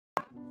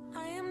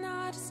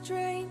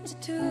stranger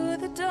to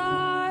the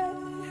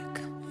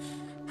dark.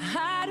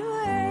 Hide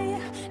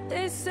away,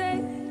 they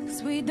say,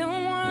 'cause we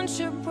don't want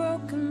your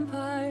broken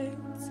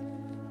parts.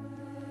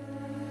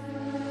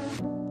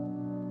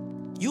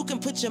 You can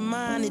put your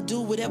mind and do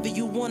whatever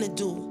you want to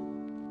do.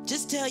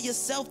 Just tell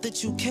yourself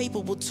that you're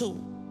capable too.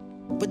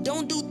 But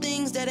don't do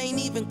things that ain't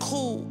even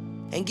cool.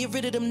 And get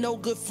rid of them no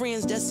good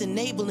friends that's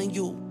enabling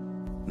you,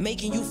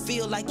 making you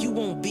feel like you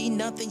won't be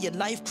nothing. Your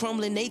life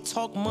crumbling, they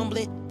talk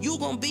mumbling. You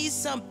gon' be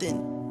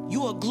something.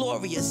 You are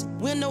glorious.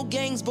 We're no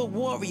gangs but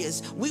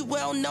warriors. We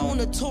well known,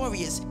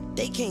 notorious.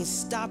 They can't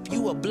stop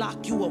you or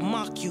block you or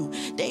mock you.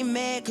 They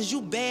mad cause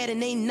you bad and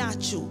they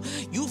not you.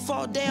 You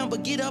fall down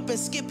but get up and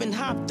skip and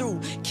hop through.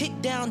 Kick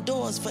down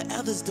doors for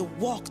others to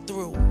walk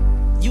through.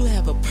 You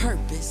have a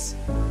purpose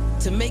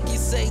to make you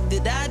say,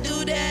 did I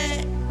do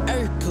that?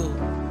 Urkel.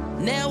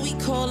 Now we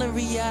callin'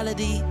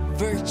 reality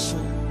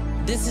virtual.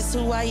 This is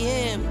who I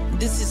am,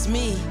 this is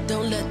me.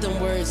 Don't let them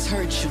words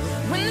hurt you.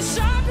 When the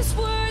sharpest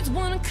words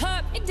wanna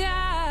cut me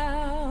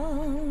down,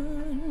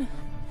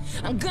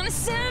 I'm gonna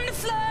send a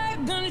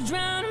flag, gonna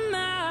drown them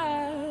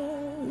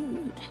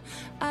out.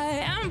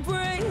 I am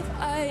brave,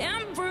 I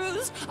am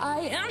bruised, I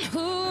am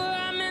who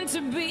I'm meant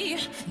to be.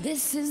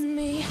 This is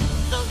me.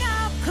 Look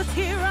out, 'cause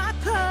here I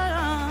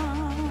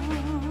come,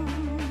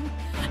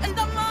 and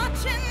I'm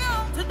marching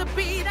on to the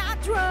beat I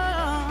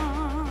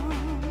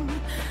drum.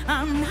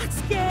 I'm not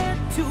scared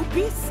to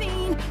be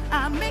seen,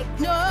 I make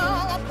no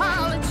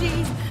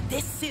apologies.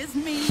 This is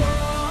me.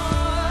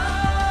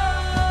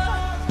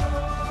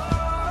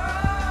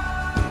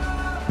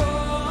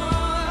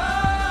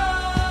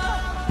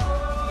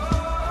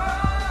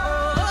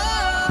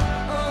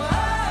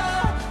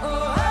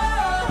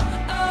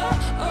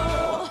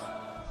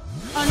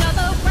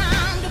 Another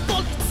round of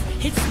bullets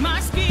hits my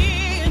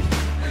skin.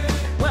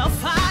 Well,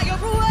 fire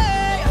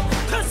away,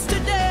 'cause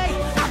today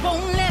I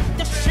won't let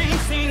the shame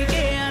sink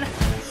in.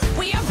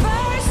 We are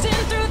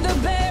bursting through the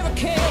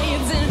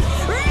barricades and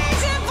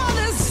reaching for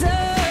the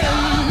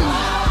sun.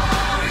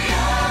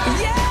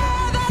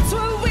 Yeah, that's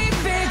what we've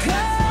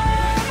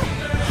become.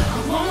 I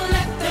won't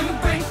let them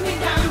break me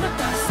down to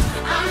dust.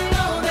 I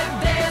know that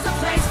there's a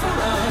place for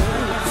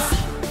us.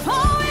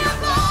 Oh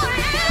yeah, oh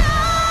yeah.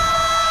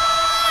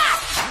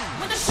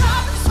 When the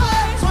sharpest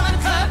words wanna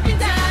cut me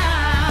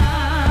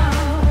down,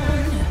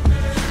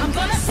 I'm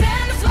gonna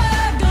send a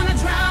flood, gonna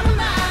drown them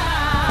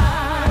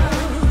out.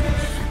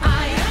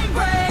 I am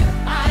brave,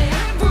 I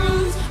am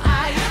bruised,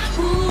 I am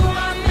who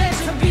I'm meant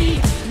to be.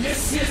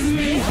 This is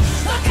me.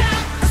 Look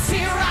out, 'cause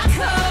here I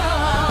come.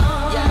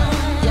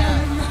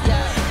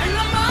 And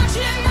I'm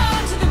marching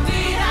on to the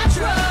beat I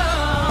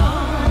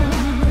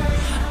drum.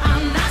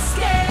 I'm not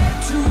scared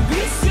to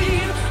be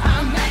seen, I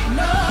make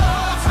no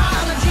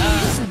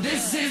apologies.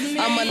 This is me.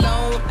 I'm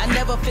alone, I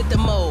never fit the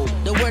mold.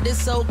 The word is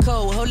so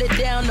cold, hold it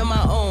down on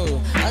my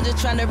own. I'm just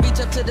trying to reach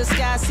up to the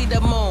sky, see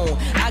the moon.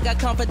 I got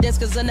confidence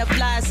cause I'm the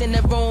flies in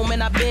the room.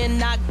 And I've been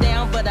knocked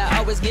down, but I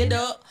always get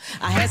up.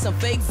 I had some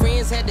fake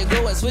friends, had to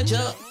go and switch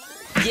up.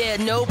 Yeah,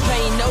 no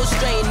pain, no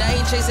strain, I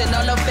ain't chasing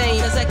all the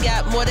fame. Cause I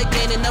got more to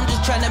gain and I'm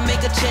just trying to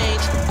make a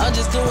change. I'm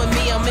just doing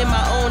me, I'm in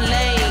my own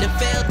lane. I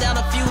fell down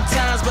a few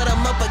times, but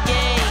I'm up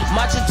again.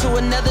 Marching to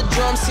another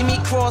drum, see me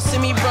cross, see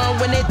me run.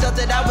 When they thought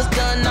that I was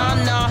done,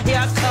 nah, here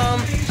I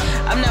come.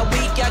 I'm not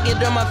weak, I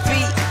get on my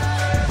feet.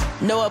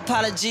 No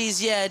apologies,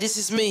 yeah, this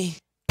is me.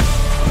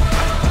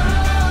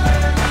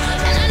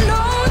 And I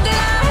know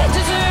that I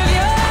deserve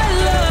your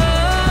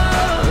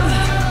love.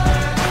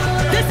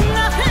 There's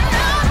nothing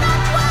on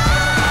that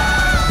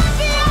world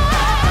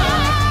beyond.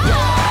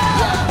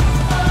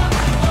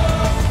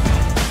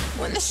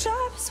 When the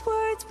sharpest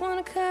words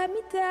wanna cut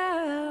me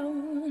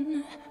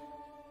down,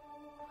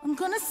 I'm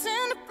gonna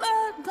send a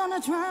flood, gonna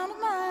drown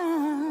them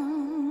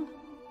out.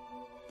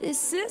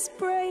 this is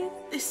brave.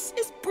 This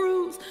is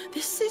bruised,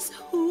 this is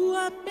who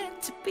I'm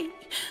meant to be.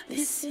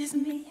 This is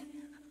me.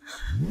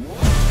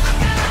 I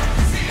got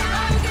to see